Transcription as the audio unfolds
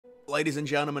Ladies and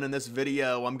gentlemen, in this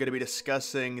video, I'm going to be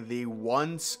discussing the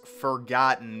once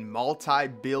forgotten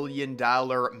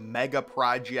multi-billion-dollar mega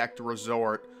project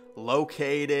resort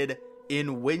located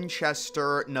in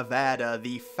Winchester, Nevada,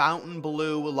 the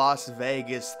Fontainebleau, Las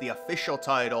Vegas, the official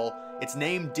title. Its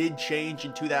name did change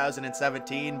in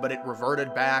 2017, but it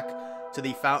reverted back to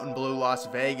the Fontainebleau, Las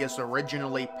Vegas,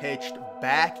 originally pitched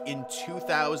back in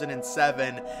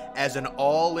 2007 as an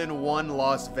all-in-one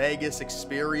Las Vegas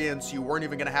experience. You weren't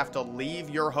even going to have to leave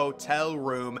your hotel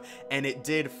room, and it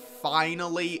did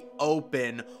finally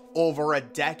open over a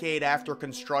decade after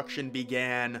construction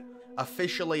began,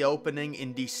 officially opening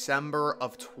in December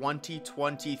of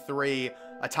 2023,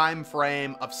 a time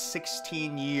frame of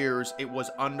 16 years it was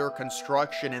under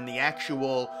construction, and the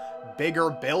actual bigger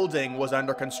building was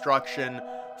under construction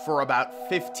for about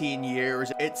 15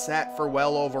 years. It sat for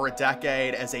well over a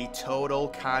decade as a total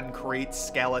concrete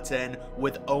skeleton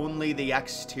with only the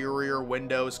exterior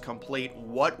windows complete.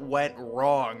 What went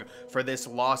wrong for this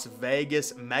Las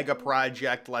Vegas mega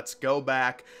project? Let's go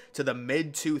back to the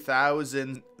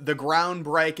mid-2000s. The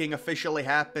groundbreaking officially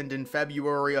happened in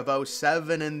February of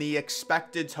 2007, and the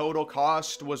expected total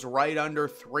cost was right under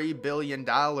 $3 billion.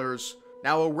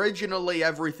 Now, originally,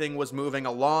 everything was moving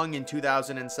along in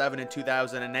 2007 and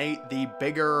 2008. The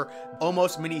bigger,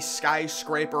 almost mini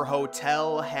skyscraper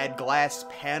hotel had glass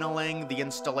paneling. The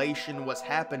installation was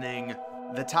happening.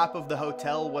 The top of the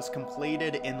hotel was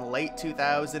completed in late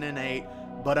 2008,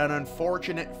 but an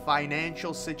unfortunate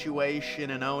financial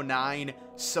situation in 2009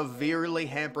 severely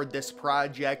hampered this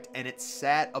project, and it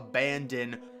sat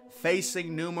abandoned.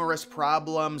 Facing numerous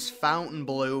problems,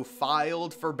 Fontainebleau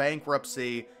filed for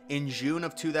bankruptcy in June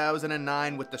of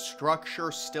 2009 with the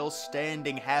structure still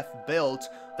standing half-built.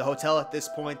 The hotel at this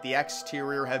point, the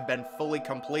exterior had been fully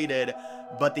completed,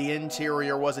 but the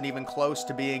interior wasn't even close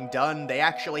to being done. They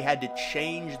actually had to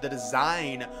change the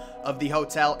design of the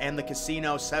hotel and the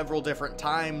casino several different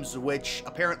times, which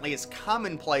apparently is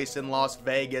commonplace in Las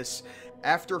Vegas.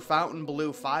 After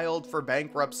Fontainebleau filed for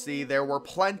bankruptcy, there were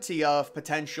plenty of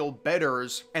potential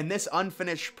bidders, and this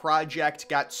unfinished project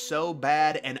got so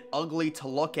bad and ugly to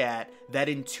look at that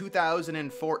in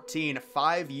 2014,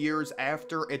 5 years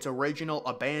after its original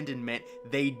abandonment,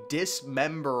 they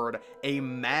dismembered a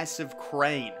massive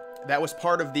crane that was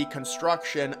part of the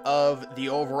construction of the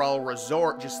overall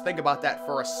resort. Just think about that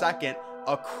for a second.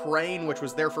 A crane which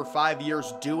was there for 5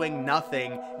 years doing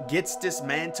nothing gets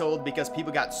dismantled because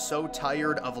people got so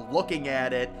tired of looking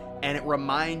at it, and it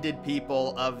reminded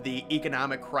people of the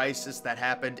economic crisis that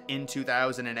happened in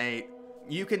 2008.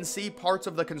 You can see parts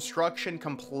of the construction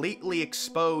completely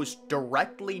exposed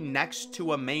directly next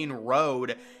to a main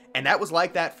road, and that was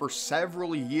like that for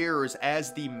several years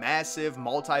as the massive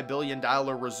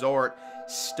multi-billion-dollar resort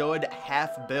stood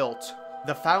half-built.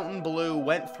 The Fontainebleau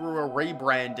went through a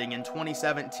rebranding in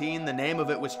 2017. The name of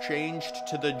it was changed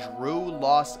to the Drew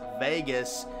Las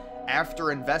Vegas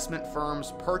after investment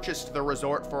firms purchased the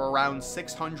resort for around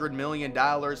 $600 million.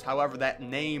 However, that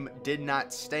name did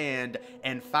not stand,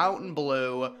 and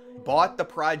Fontainebleau bought the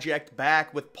project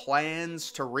back with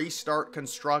plans to restart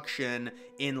construction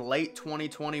in late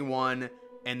 2021.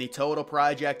 And the total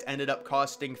project ended up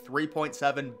costing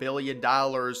 $3.7 billion.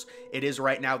 It is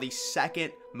right now the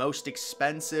second most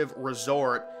expensive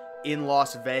resort in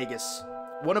Las Vegas.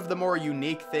 One of the more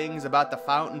unique things about the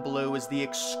Fontainebleau is the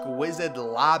exquisite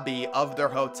lobby of their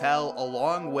hotel,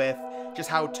 along with just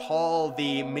how tall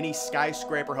the mini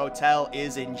skyscraper hotel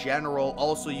is in general.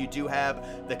 Also, you do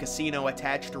have the casino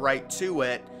attached right to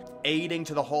it, aiding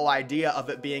to the whole idea of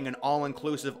it being an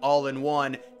all-inclusive,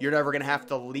 all-in-one. You're never going to have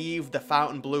to leave the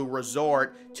Fontainebleau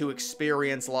resort to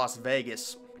experience Las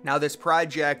Vegas. Now, this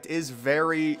project is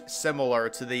very similar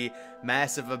to the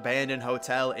massive abandoned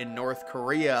hotel in North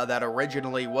Korea that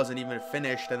originally wasn't even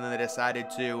finished, and then they decided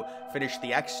to finish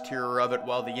the exterior of it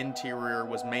while the interior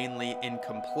was mainly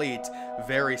incomplete.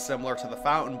 Very similar to the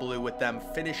Fontainebleau, with them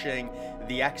finishing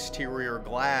the exterior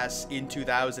glass in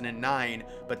 2009,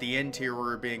 but the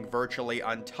interior being virtually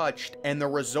untouched, and the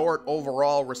resort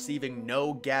overall receiving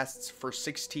no guests for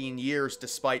 16 years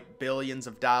despite billions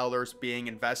of dollars being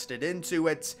invested into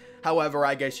it. However,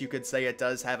 I guess you could say it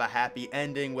does have a happy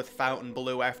ending, with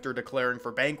Fontainebleau, after declaring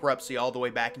for bankruptcy all the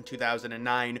way back in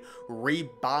 2009,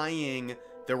 rebuying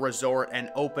the resort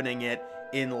and opening it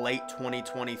in late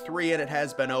 2023, and it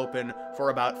has been open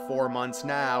for about 4 months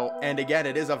now. And again,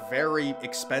 it is a very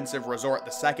expensive resort,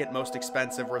 the second most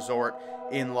expensive resort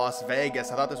in Las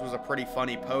Vegas. I thought this was a pretty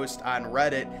funny post on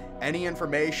Reddit. Any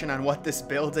information on what this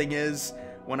building is?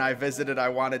 When I visited, I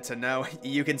wanted to know.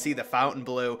 You can see the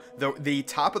Fontainebleau. The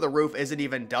top of the roof isn't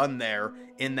even done there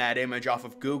in that image off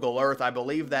of Google Earth. I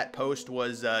believe that post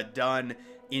was done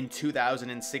in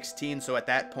 2016, so at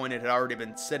that point it had already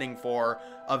been sitting for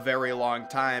a very long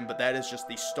time. But that is just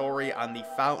the story on the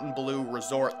Fontainebleau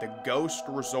Resort, the ghost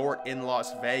resort in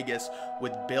Las Vegas,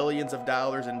 with billions of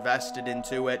dollars invested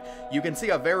into it. You can see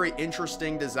a very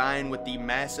interesting design with the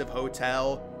massive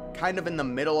hotel kind of in the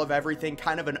middle of everything,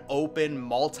 kind of an open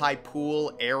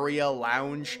multi-pool area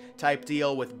lounge type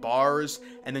deal with bars,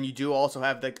 and then you do also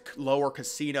have the lower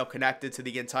casino connected to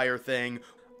the entire thing.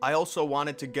 I also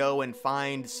wanted to go and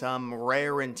find some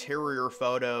rare interior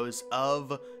photos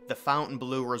of the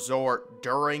Fontainebleau Resort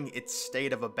during its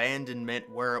state of abandonment,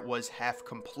 where it was half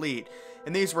complete.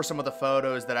 And these were some of the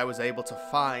photos that I was able to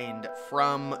find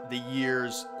from the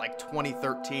years like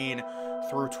 2013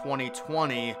 through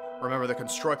 2020. Remember, the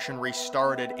construction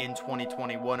restarted in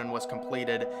 2021 and was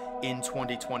completed in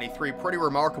 2023. Pretty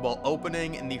remarkable.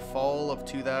 Opening in the fall of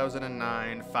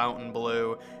 2009,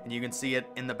 Fontainebleau. And you can see it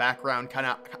in the background, kind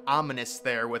of ominous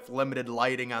there with limited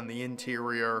lighting on the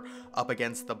interior up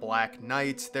against the black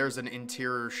night. There's an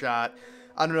interior shot.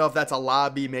 I don't know if that's a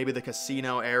lobby, maybe the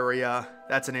casino area.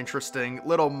 That's an interesting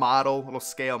little model, little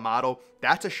scale model.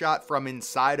 That's a shot from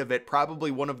inside of it, probably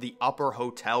one of the upper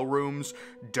hotel rooms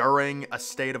during a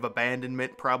state of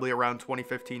abandonment, probably around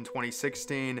 2015,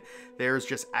 2016. There's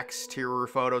just exterior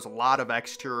photos, a lot of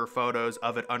exterior photos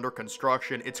of it under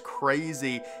construction. It's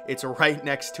crazy. It's right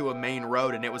next to a main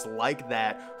road, and it was like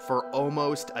that for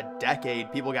almost a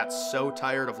decade. People got so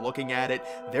tired of looking at it.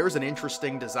 There's an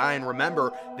interesting design.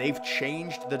 Remember, they've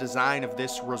changed the design of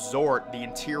this resort, the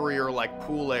interior like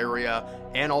pool area,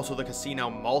 and also the casino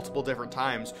multiple different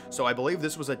times. So I believe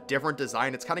this was a different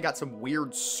design. It's kind of got some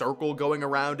weird circle going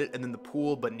around it, and then the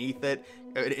pool beneath it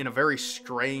in a very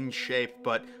strange shape,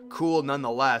 but cool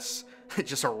nonetheless.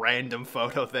 Just a random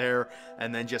photo there,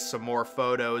 and then just some more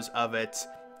photos of it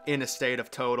in a state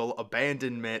of total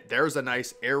abandonment. There's a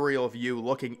nice aerial view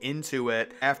looking into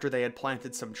it after they had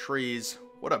planted some trees.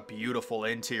 What a beautiful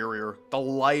interior. The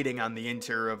lighting on the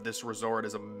interior of this resort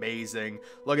is amazing.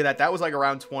 Look at that. That was like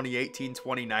around 2018,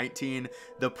 2019.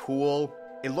 The pool,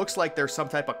 it looks like there's some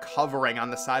type of covering on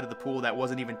the side of the pool that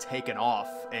wasn't even taken off.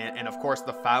 And of course,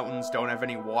 the fountains don't have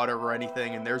any water or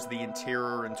anything. And there's the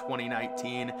interior in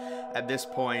 2019. At this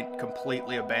point,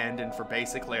 completely abandoned for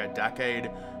basically a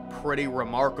decade. Pretty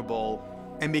remarkable.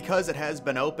 And because it has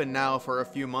been open now for a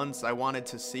few months, I wanted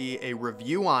to see a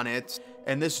review on it.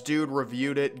 And this dude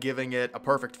reviewed it, giving it a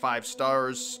perfect 5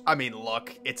 stars. I mean,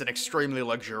 look, it's an extremely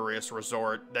luxurious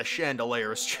resort. The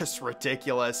chandelier is just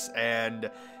ridiculous,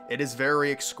 and it is very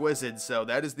exquisite. So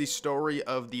that is the story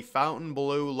of the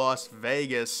Fontainebleau Las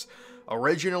Vegas.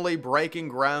 Originally breaking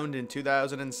ground in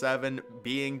 2007,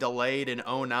 being delayed in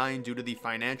 2009 due to the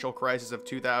financial crisis of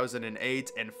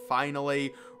 2008, and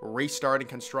finally restarting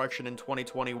construction in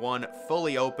 2021,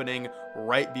 fully opening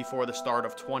right before the start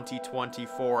of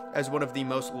 2024 as one of the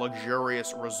most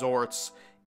luxurious resorts